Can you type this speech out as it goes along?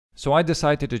So I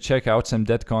decided to check out some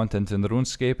dead content in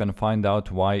RuneScape and find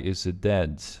out why is it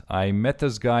dead. I met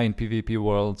this guy in PvP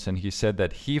Worlds and he said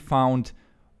that he found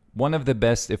one of the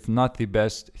best, if not the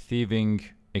best, thieving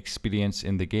experience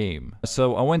in the game.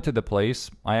 So I went to the place.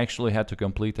 I actually had to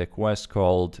complete a quest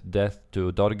called Death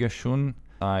to Dorgeshuun.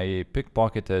 I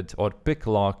pickpocketed or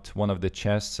picklocked one of the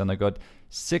chests and I got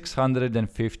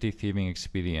 650 thieving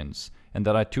experience. And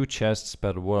there are 2 chests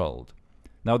per world.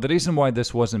 Now the reason why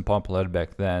this wasn't popular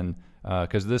back then,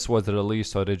 because this was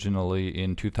released originally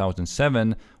in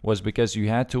 2007, was because you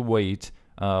had to wait,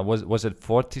 was it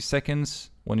 40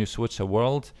 seconds when you switch a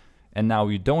world? And now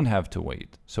you don't have to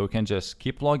wait. So you can just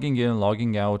keep logging in,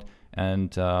 logging out,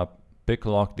 and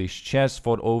picklock these chests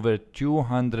for over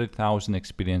 200,000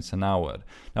 experience an hour.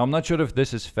 Now I'm not sure if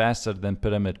this is faster than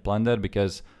Pyramid Plunder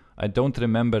because I don't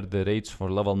remember the rates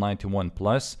for level 91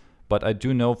 plus. But I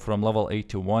do know from level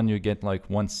 81 you get like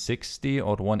 160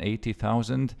 or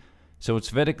 180,000. So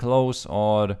it's very close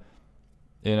or,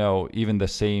 you know, even the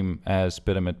same as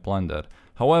Pyramid Plunder.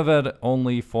 However,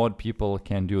 only 4 people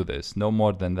can do this, no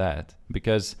more than that.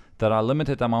 Because there are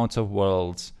limited amounts of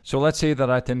worlds. So let's say there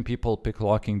are 10 people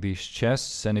picklocking these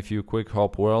chests. And if you quick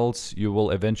hop worlds, you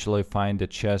will eventually find a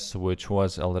chest which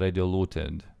was already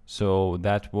looted. So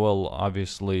that will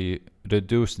obviously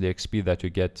reduce the XP that you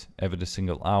get every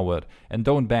single hour. And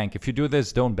don't bank. If you do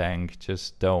this, don't bank.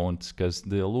 Just don't, because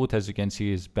the loot, as you can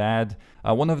see, is bad.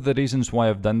 One of the reasons why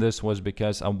I've done this was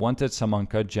because I wanted some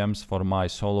uncut gems for my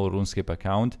solo RuneScape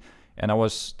account. And I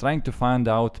was trying to find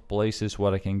out places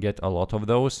where I can get a lot of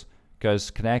those,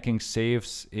 because cracking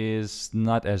safes is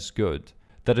not as good.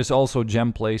 There is also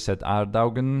gem place at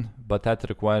Ardaugen, but that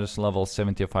requires level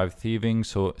 75 thieving,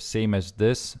 so same as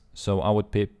this. So I would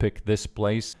pick this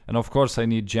place. And of course I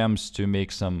need gems to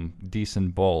make some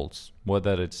decent bolts,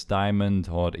 whether it's diamond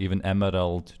or even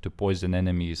emerald to poison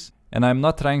enemies. And I'm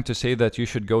not trying to say that you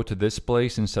should go to this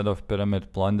place instead of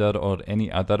Pyramid Plunder or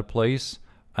any other place.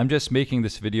 I'm just making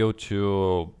this video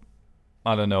to,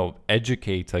 I don't know,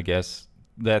 educate, I guess,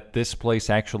 that this place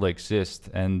actually exists,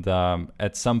 and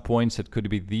at some points it could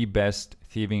be the best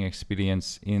thieving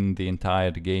experience in the entire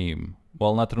game.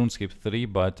 Well, not RuneScape 3,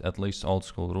 but at least old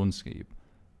school RuneScape.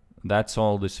 That's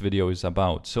all this video is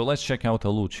about. So let's check out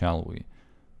the loot, shall we?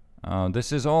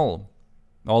 This is all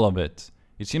of it.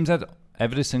 It seems that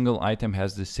every single item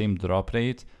has the same drop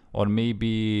rate, or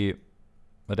maybe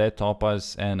red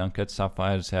topaz and uncut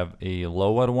sapphires have a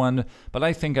lower one, but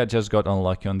I think I just got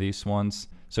unlucky on these ones.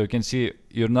 So you can see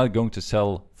you're not going to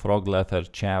sell frog leather,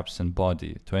 chaps and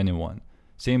body to anyone.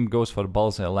 Same goes for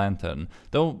Bullseye Lantern,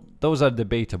 though those are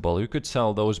debatable. You could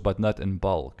sell those but not in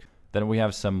bulk. Then we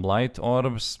have some light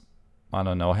orbs. I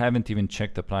don't know, I haven't even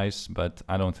checked the price, but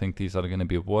I don't think these are going to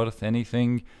be worth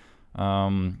anything.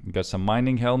 Got some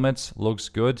mining helmets, looks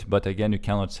good, but again you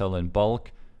cannot sell in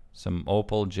bulk. Some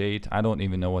opal, jade, I don't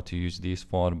even know what to use these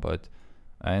for, but...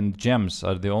 And gems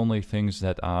are the only things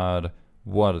that are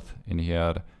worth in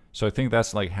here. So I think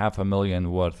that's like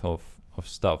 500,000 worth of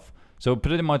stuff. So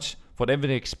pretty much for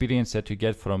every experience that you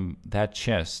get from that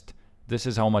chest, this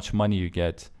is how much money you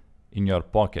get in your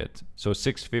pocket. So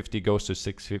 650 goes to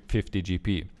 650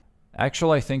 GP.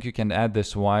 Actually, I think you can add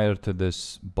this wire to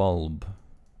this bulb.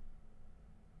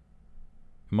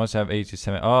 You must have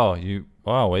 87.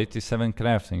 Wow, 87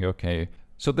 crafting. Okay.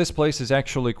 So this place is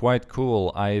actually quite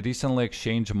cool. I recently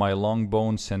exchanged my long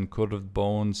bones and curved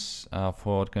bones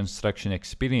for construction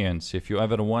experience. If you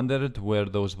ever wondered where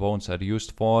those bones are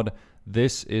used for,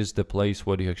 this is the place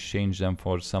where you exchange them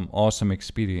for some awesome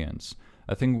experience.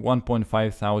 I think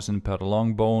 1,500 per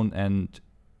long bone and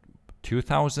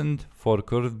 2,000 for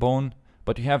curved bone,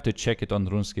 but you have to check it on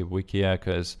RuneScape Wiki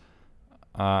because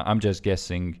I'm just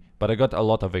guessing. But I got a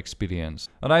lot of experience.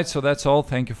 Alright, so that's all.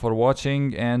 Thank you for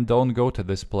watching, and don't go to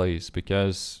this place,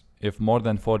 because if more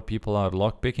than 4 people are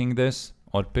lockpicking this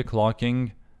or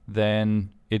picklocking, then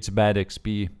it's bad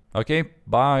XP. Okay,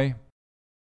 bye.